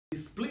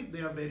split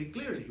there very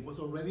clearly. It was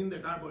already in the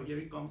card, but here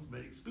it comes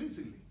very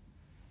explicitly.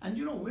 And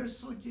you know, we're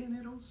so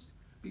generous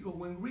because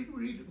when we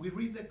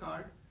read the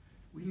card,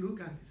 we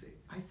look and say,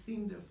 I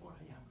think, therefore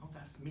I am. Oh,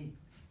 that's me.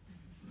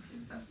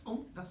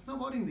 That's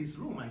nobody in this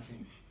room, I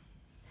think.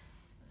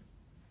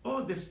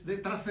 Oh, the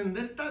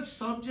transcendental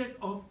subject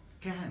of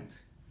Kant.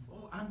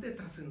 Oh, I'm the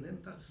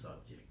transcendental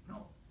subject.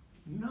 No,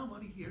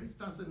 nobody here is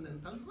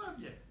transcendental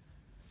subject.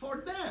 For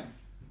them,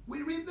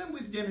 we read them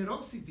with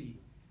generosity.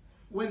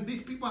 When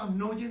these people have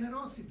no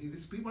generosity,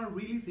 these people are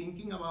really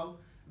thinking about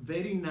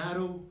very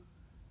narrow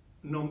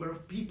number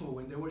of people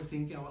when they were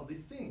thinking about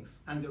these things.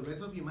 And the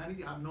rest of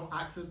humanity have no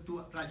access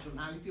to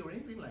rationality or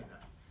anything like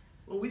that.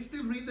 But we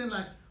still read them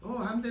like,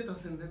 oh, I'm the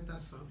transcendental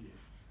subject.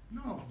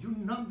 No, you're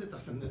not the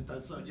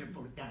transcendental subject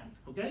for Kant,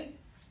 okay?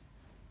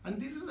 And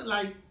this is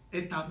like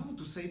a taboo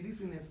to say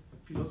this in a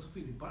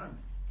philosophy department,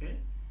 okay?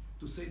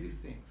 To say these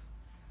things.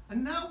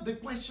 And now the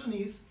question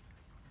is,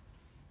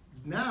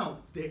 now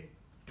the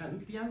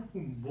Kantian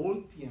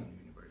Humboldtian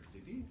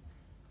University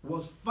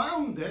was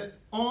founded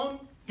on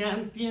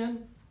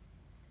Kantian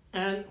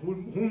and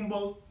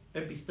Humboldt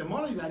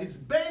epistemology that is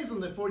based on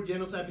the four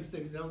genocide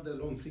epistemology of the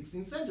long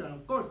 16th century. And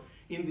of course,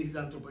 in this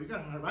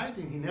anthropological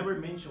writing, he never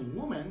mentioned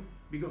women,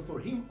 because for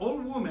him, all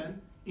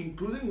women,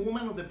 including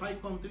women of the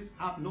 5 countries,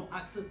 have no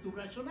access to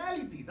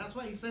rationality. That's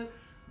why he said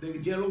the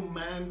yellow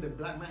man, the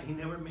black man, he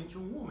never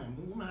mentioned women.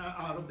 Women are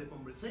out of the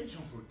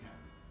conversation for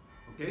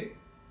Kant, okay?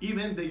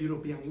 Even the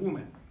European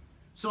woman.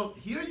 So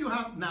here you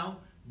have now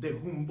the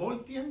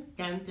Humboldtian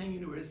Kantian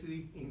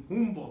University in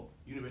Humboldt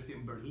University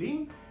in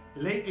Berlin,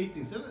 late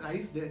 18th century. That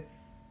is the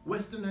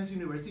Westernized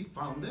University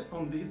founded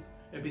on this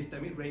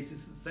epistemic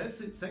racism,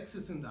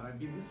 sexism that I've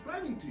been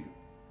describing to you,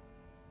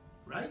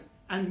 right?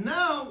 And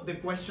now the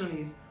question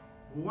is,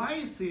 why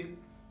is it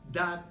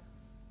that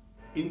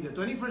in the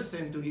 21st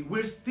century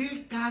we're still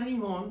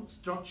carrying on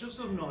structures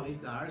of knowledge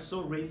that are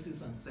so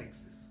racist and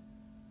sexist?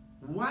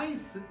 Why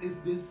is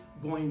this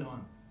going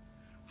on?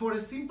 For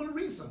a simple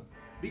reason,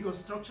 because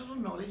structures of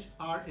knowledge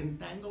are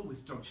entangled with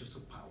structures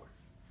of power.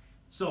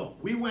 So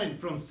we went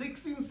from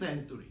 16th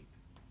century,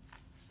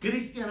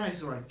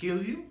 Christianize or I'll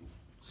kill you.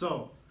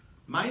 So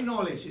my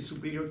knowledge is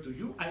superior to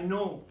you. I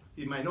know,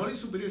 if my knowledge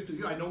is superior to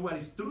you, I know what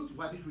is truth,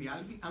 what is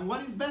reality, and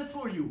what is best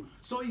for you.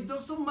 So it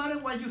doesn't matter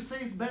what you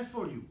say is best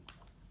for you.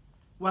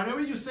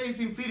 Whatever you say is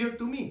inferior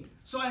to me.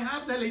 So I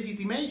have the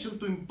legitimation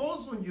to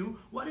impose on you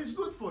what is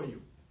good for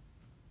you.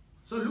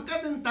 So look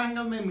at the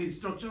entanglement with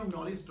structure of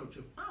knowledge, structure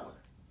of power,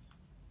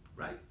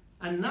 right?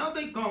 And now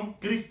they come,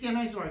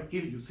 Christianize or I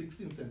kill you,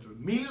 16th century.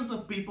 Millions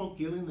of people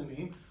killed in the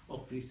name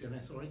of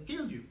Christianize or I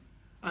kill you.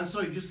 And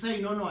so if you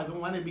say, no, I don't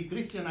want to be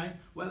Christianized,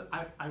 well,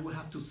 I will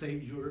have to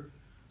save your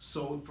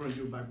soul from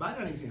your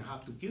barbarianism. I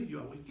have to kill you,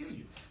 I will kill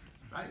you,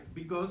 right?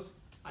 Because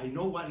I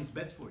know what is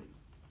best for you.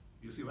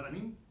 You see what I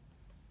mean?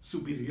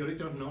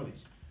 Superiority of knowledge.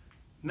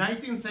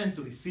 19th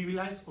century,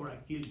 civilized or I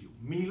kill you.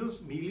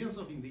 Millions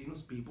of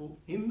indigenous people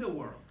in the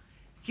world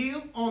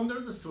killed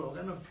under the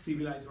slogan of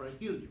civilized or I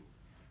kill you,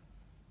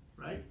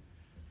 right?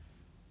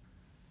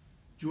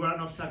 You are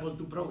an obstacle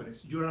to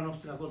progress. You are an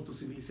obstacle to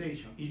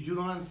civilization. If you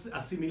don't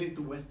assimilate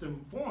to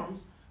Western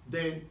forms,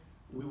 then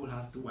we will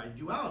have to wipe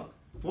you out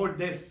for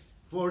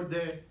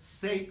the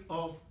sake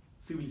of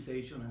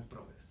civilization and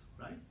progress,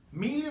 right?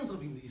 Millions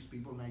of indigenous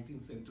people,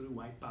 19th century,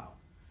 wiped out.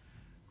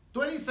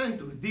 20th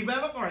century,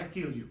 develop or I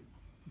kill you.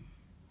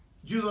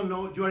 You don't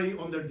know, you are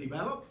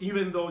underdeveloped,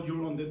 even though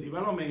your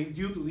underdevelopment is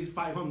due to these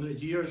 500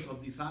 years of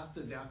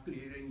disaster they have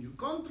created in your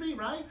country,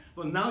 right?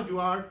 But now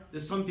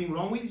there's something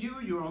wrong with you,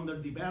 you're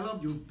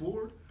underdeveloped, you're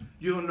poor,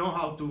 you don't know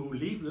how to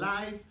live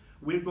life,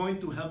 we're going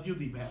to help you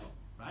develop,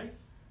 right?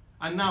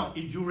 And now,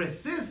 if you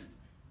resist,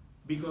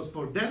 because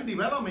for them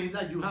development is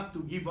that you have to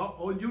give up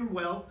all your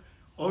wealth,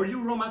 all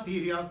your raw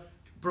material,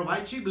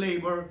 provide cheap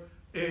labor,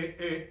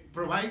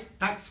 provide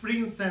tax-free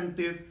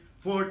incentive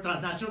for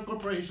transnational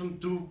corporations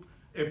to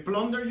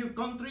plunder your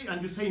country,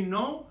 and you say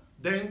no,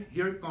 then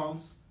here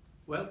comes,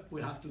 well,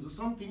 we have to do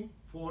something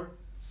for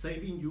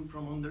saving you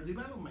from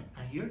underdevelopment.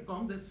 And here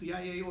comes the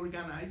CIA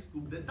organized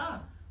coup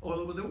d'etat all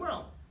over the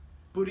world,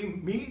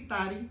 putting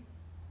military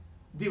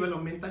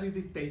developmentalist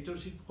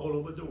dictatorship all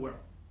over the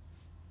world,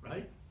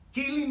 right?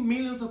 Killing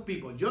millions of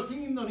people. Just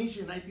in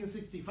Indonesia in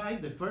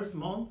 1965, the first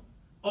month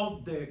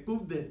of the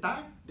coup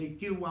d'etat, they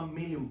killed 1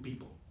 million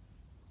people.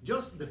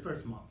 Just the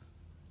first month.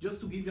 Just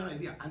to give you an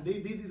idea. And they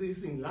did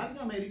this in Latin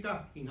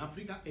America, in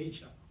Africa,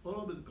 Asia, all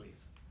over the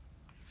place.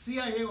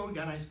 CIA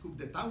organized coup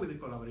d'etat with the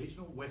collaboration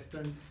of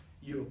Western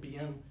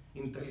European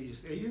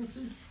intelligence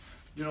agencies,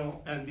 you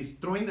know, and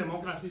destroying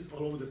democracies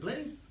all over the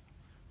place,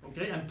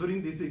 okay, and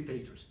putting these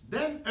dictators.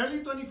 Then,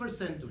 early 21st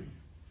century,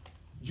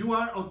 you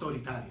are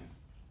authoritarian.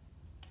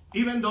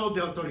 Even though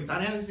the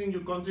authoritarianism in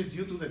your country is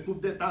due to the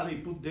coup d'etat they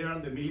put there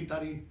and the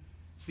military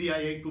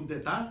CIA coup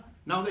d'etat,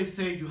 now they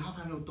say you have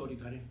an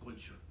authoritarian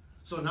culture.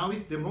 So now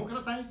it's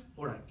democratize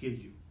or I kill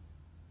you.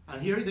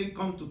 And here they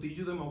come to teach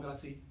you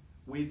democracy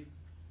with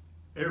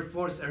Air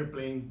Force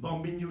airplane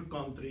bombing your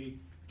country,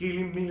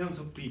 killing millions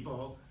of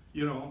people,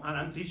 You know, and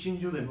I'm teaching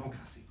you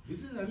democracy.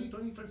 This is early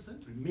 21st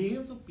century.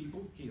 Millions of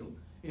people killed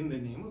in the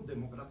name of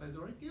democratize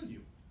or I kill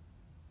you.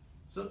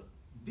 So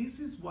this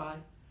is why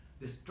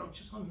the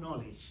structures of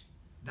knowledge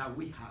that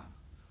we have,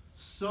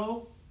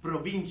 so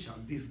provincial,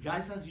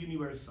 disguised as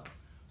universal,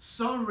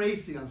 so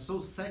racist and so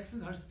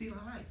sexist, are still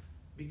alive,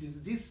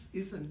 because this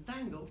is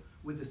entangled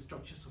with the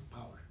structures of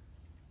power.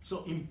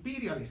 So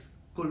imperialist,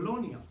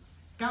 colonial,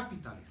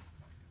 capitalist,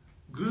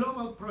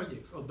 global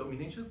projects of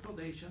domination and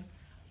predation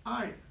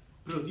are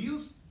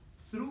produced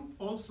through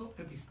also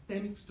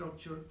epistemic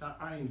structures that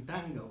are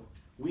entangled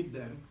with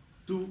them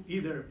to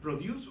either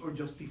produce or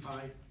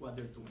justify what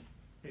they're doing.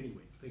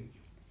 Anyway, thank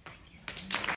you.